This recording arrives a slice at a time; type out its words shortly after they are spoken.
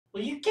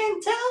Well, you can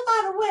tell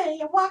by the way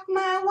I walk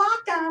my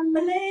walk. I'm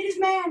a ladies'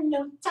 man,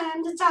 no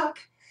time to talk.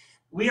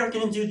 We are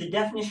going to do the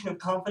definition of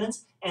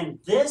confidence, and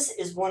this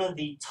is one of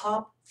the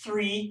top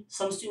three,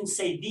 some students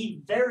say the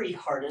very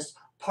hardest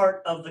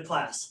part of the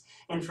class.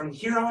 And from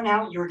here on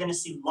out, you're going to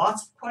see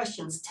lots of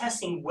questions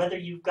testing whether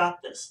you've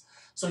got this.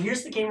 So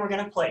here's the game we're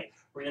going to play.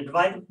 We're going to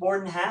divide the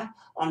board in half.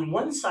 On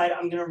one side,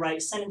 I'm going to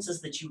write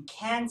sentences that you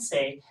can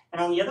say,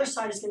 and on the other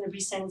side is going to be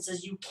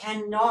sentences you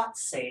cannot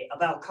say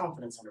about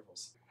confidence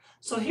intervals.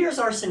 So here's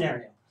our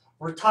scenario.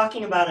 We're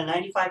talking about a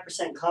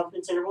 95%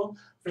 confidence interval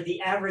for the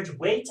average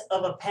weight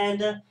of a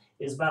panda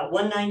is about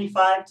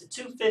 195 to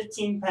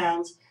 215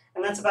 pounds,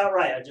 and that's about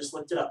right. I just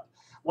looked it up.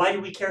 Why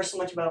do we care so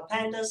much about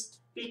pandas?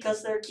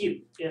 Because they're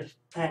cute. If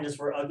pandas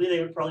were ugly,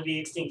 they would probably be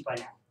extinct by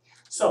now.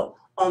 So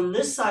on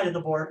this side of the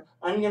board,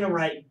 I'm going to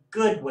write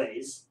good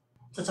ways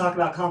to talk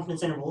about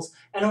confidence intervals,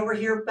 and over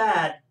here,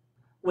 bad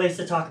ways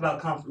to talk about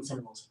confidence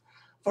intervals.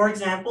 For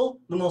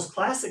example, the most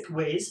classic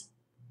ways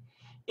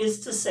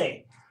is to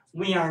say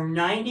we are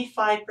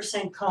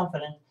 95%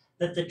 confident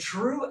that the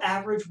true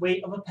average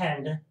weight of a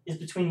panda is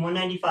between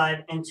 195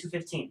 and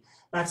 215.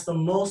 That's the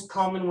most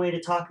common way to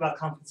talk about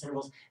confidence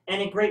intervals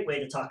and a great way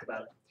to talk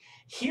about it.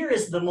 Here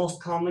is the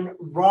most common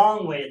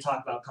wrong way to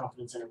talk about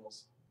confidence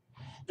intervals.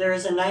 There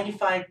is a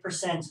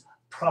 95%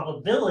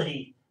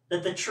 probability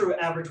that the true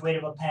average weight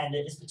of a panda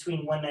is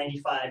between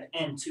 195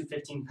 and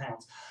 215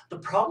 pounds. The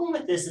problem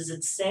with this is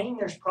it's saying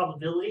there's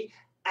probability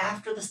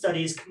after the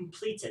study is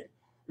completed.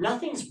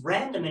 Nothing's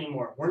random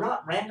anymore. We're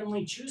not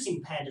randomly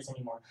choosing pandas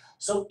anymore.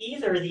 So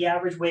either the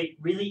average weight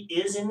really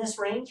is in this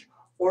range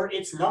or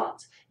it's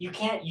not. You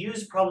can't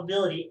use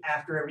probability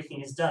after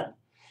everything is done.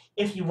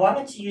 If you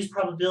wanted to use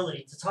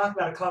probability to talk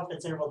about a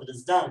confidence interval that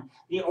is done,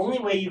 the only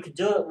way you could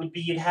do it would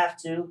be you'd have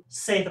to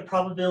say the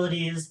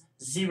probability is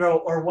 0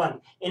 or 1.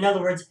 In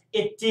other words,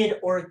 it did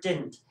or it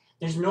didn't.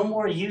 There's no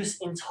more use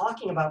in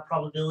talking about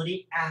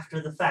probability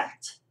after the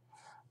fact.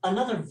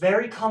 Another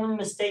very common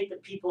mistake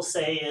that people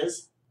say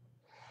is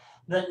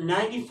that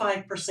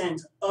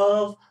 95%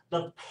 of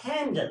the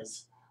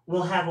pandas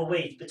will have a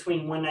weight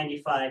between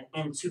 195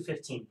 and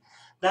 215.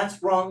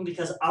 That's wrong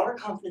because our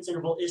confidence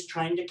interval is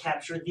trying to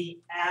capture the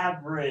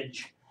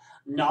average,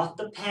 not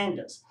the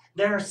pandas.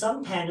 There are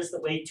some pandas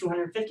that weigh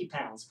 250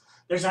 pounds.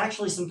 There's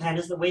actually some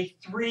pandas that weigh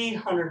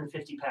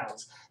 350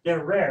 pounds.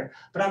 They're rare,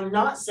 but I'm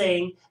not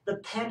saying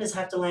the pandas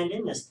have to land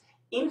in this.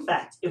 In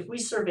fact, if we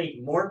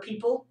surveyed more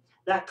people,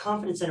 that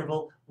confidence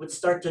interval would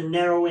start to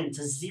narrow in,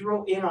 to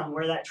zero in on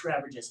where that true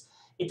average is.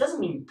 It doesn't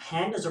mean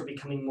pandas are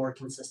becoming more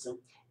consistent.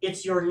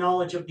 It's your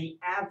knowledge of the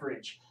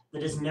average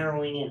that is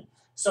narrowing in.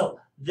 So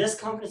this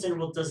confidence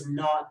interval does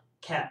not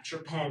capture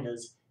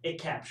pandas. It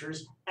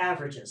captures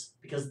averages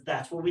because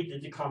that's what we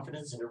did the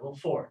confidence interval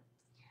for.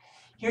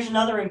 Here's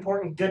another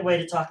important good way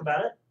to talk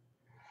about it.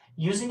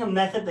 Using a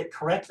method that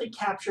correctly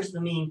captures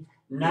the mean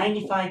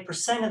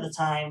 95% of the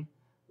time,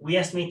 we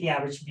estimate the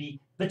average to be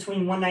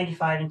between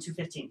 195 and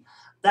 215.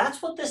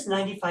 That's what this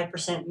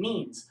 95%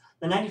 means.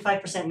 The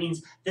 95%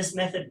 means this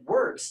method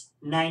works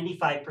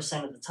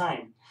 95% of the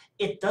time.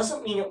 It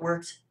doesn't mean it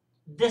worked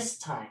this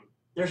time.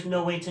 There's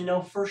no way to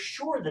know for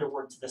sure that it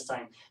worked this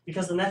time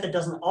because the method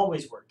doesn't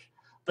always work.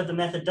 But the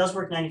method does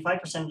work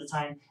 95% of the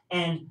time,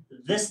 and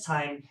this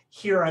time,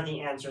 here are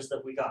the answers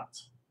that we got.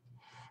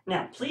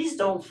 Now, please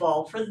don't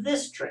fall for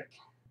this trick.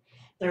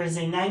 There is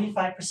a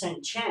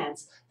 95%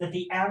 chance that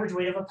the average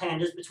weight of a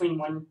panda is between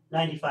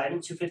 195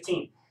 and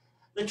 215.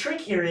 The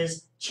trick here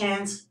is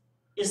chance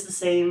is the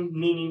same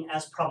meaning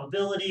as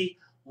probability,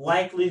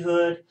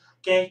 likelihood,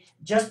 okay?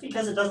 Just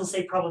because it doesn't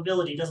say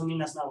probability doesn't mean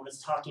that's not what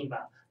it's talking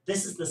about.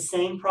 This is the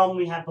same problem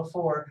we had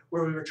before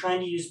where we were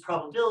trying to use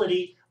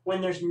probability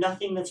when there's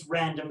nothing that's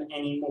random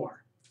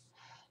anymore.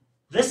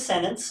 This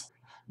sentence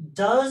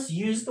does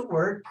use the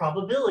word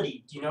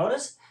probability. Do you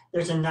notice?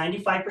 There's a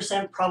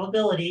 95%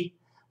 probability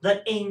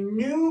that a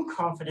new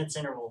confidence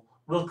interval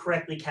will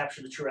correctly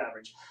capture the true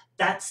average.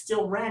 That's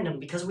still random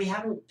because we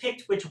haven't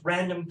picked which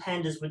random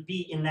pandas would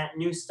be in that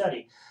new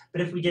study.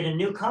 But if we did a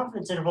new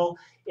confidence interval,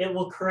 it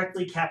will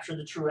correctly capture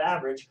the true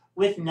average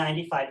with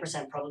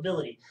 95%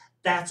 probability.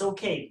 That's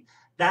okay.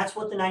 That's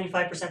what the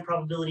 95%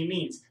 probability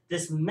means.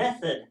 This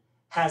method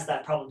has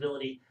that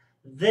probability.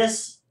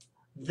 This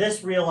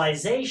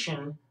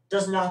realization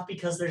does not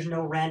because there's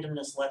no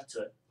randomness left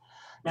to it.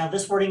 Now,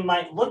 this wording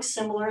might look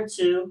similar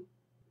to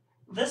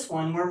this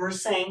one where we're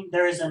saying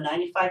there is a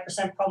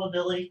 95%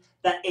 probability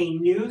that a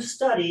new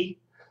study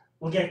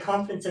will get a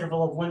confidence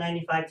interval of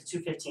 195 to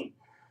 215.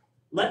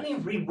 Let me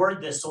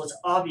reword this so it's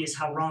obvious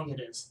how wrong it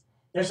is.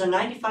 There's a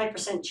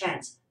 95%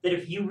 chance that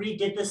if you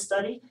redid this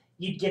study,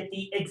 you'd get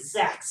the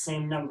exact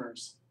same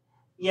numbers.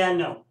 Yeah,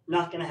 no,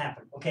 not going to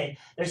happen, okay?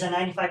 There's a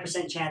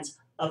 95% chance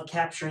of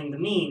capturing the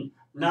mean,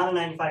 not a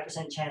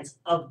 95% chance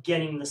of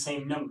getting the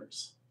same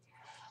numbers.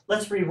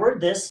 Let's reword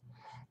this.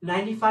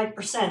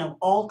 95% of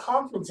all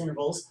confidence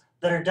intervals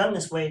that are done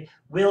this way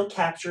will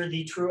capture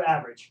the true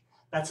average.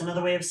 That's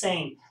another way of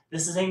saying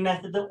this is a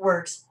method that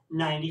works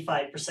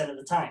 95% of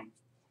the time.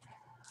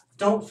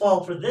 Don't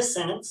fall for this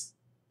sentence.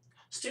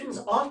 Students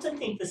often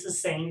think this is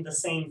saying the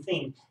same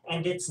thing,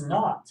 and it's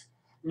not.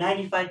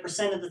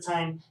 95% of the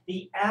time,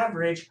 the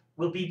average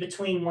will be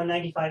between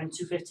 195 and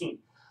 215.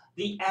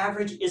 The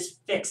average is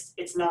fixed,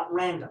 it's not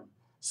random.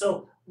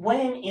 So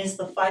when is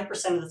the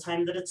 5% of the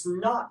time that it's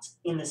not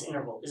in this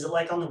interval? Is it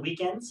like on the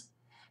weekends?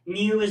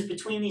 Mu is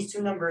between these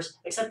two numbers,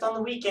 except on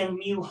the weekend,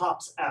 mu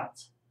hops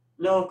out.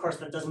 No, of course,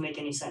 that doesn't make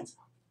any sense.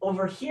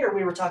 Over here,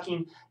 we were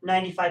talking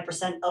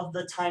 95% of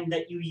the time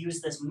that you use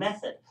this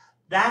method.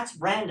 That's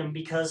random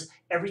because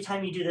every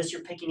time you do this,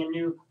 you're picking a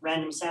new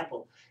random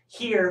sample.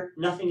 Here,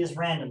 nothing is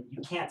random.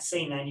 You can't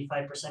say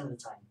 95% of the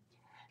time.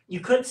 You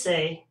could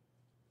say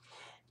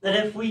that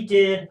if we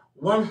did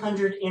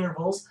 100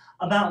 intervals,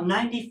 about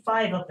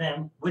 95 of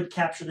them would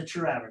capture the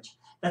true average.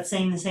 That's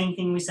saying the same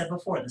thing we said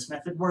before. This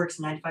method works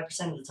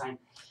 95% of the time.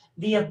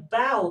 The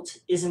about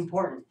is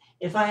important.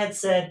 If I had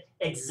said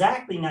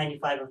exactly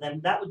 95 of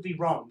them, that would be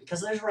wrong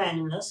because there's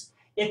randomness.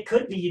 It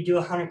could be you do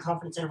 100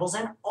 confidence intervals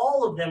and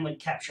all of them would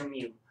capture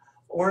mu,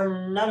 or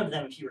none of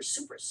them if you were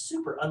super,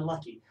 super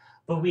unlucky.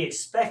 But we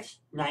expect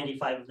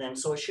 95 of them,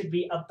 so it should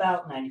be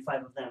about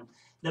 95 of them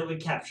that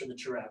would capture the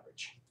true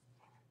average.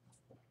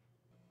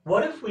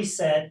 What if we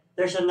said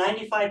there's a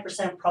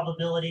 95%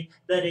 probability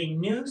that a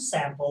new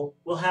sample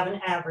will have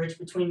an average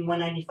between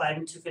 195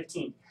 and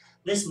 215?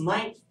 This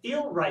might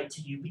feel right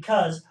to you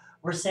because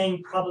we're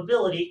saying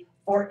probability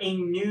for a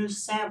new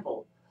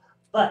sample.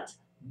 But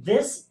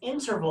this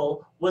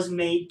interval was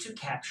made to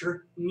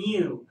capture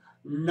mu,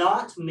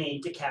 not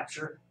made to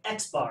capture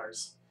x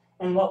bars.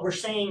 And what we're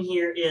saying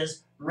here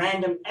is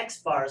random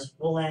x bars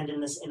will land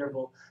in this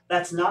interval.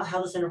 That's not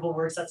how this interval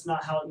works. That's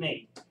not how it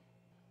made.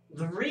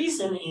 The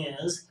reason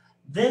is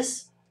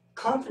this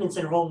confidence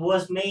interval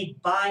was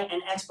made by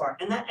an x bar,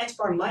 and that x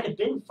bar might have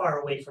been far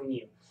away from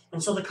mu.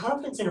 And so the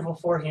confidence interval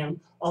for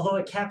him, although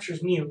it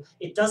captures mu,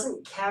 it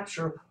doesn't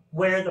capture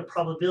where the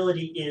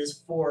probability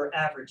is for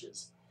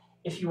averages.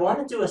 If you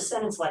want to do a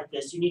sentence like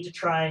this, you need to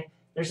try,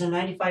 there's a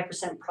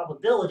 95%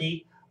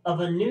 probability of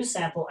a new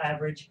sample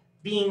average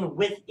being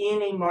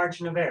within a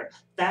margin of error.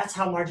 That's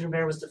how margin of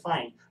error was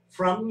defined.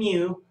 From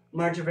mu,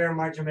 margin of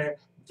error,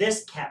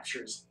 this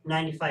captures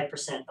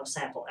 95% of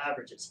sample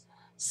averages.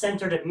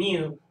 Centered at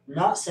mu,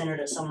 not centered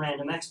at some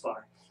random x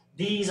bar.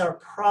 These are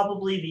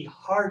probably the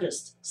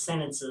hardest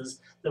sentences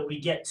that we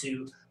get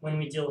to when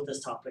we deal with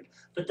this topic.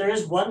 But there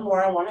is one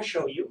more I want to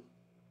show you.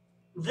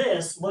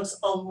 This looks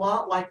a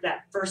lot like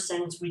that first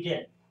sentence we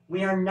did.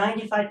 We are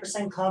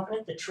 95%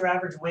 confident the true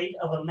average weight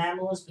of a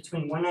mammal is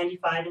between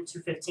 195 and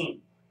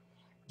 215.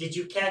 Did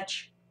you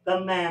catch the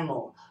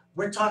mammal?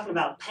 We're talking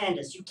about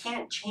pandas. You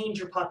can't change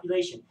your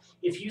population.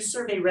 If you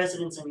survey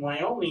residents in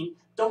Wyoming,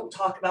 don't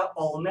talk about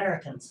all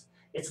Americans.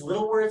 It's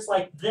little words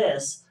like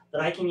this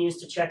that I can use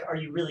to check, are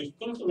you really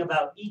thinking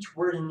about each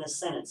word in this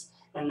sentence?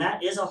 And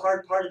that is a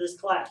hard part of this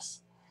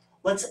class.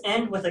 Let's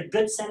end with a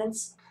good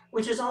sentence,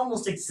 which is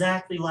almost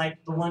exactly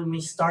like the one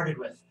we started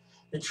with.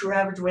 The true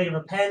average weight of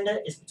a panda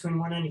is between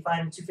 195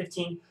 and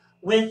 215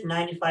 with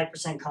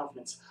 95%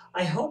 confidence.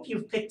 I hope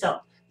you've picked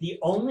up the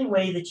only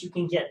way that you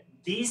can get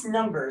these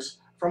numbers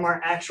from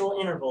our actual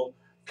interval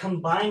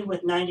combined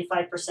with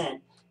 95%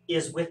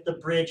 is with the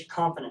bridge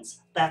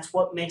confidence. That's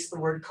what makes the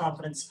word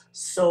confidence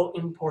so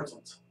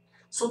important.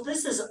 So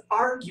this is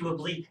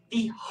arguably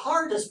the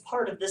hardest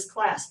part of this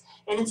class,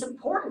 and it's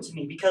important to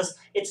me because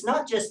it's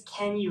not just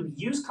can you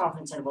use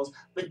confidence intervals,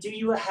 but do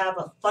you have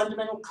a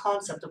fundamental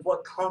concept of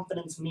what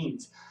confidence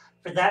means.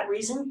 For that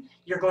reason,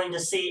 you're going to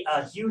see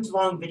a huge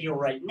long video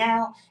right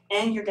now,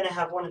 and you're going to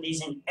have one of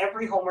these in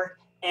every homework,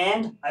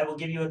 and I will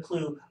give you a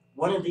clue,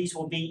 one of these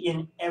will be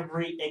in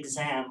every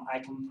exam, I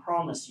can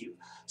promise you.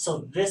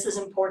 So this is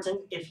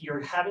important. If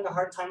you're having a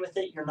hard time with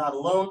it, you're not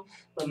alone,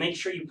 but make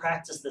sure you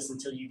practice this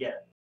until you get it.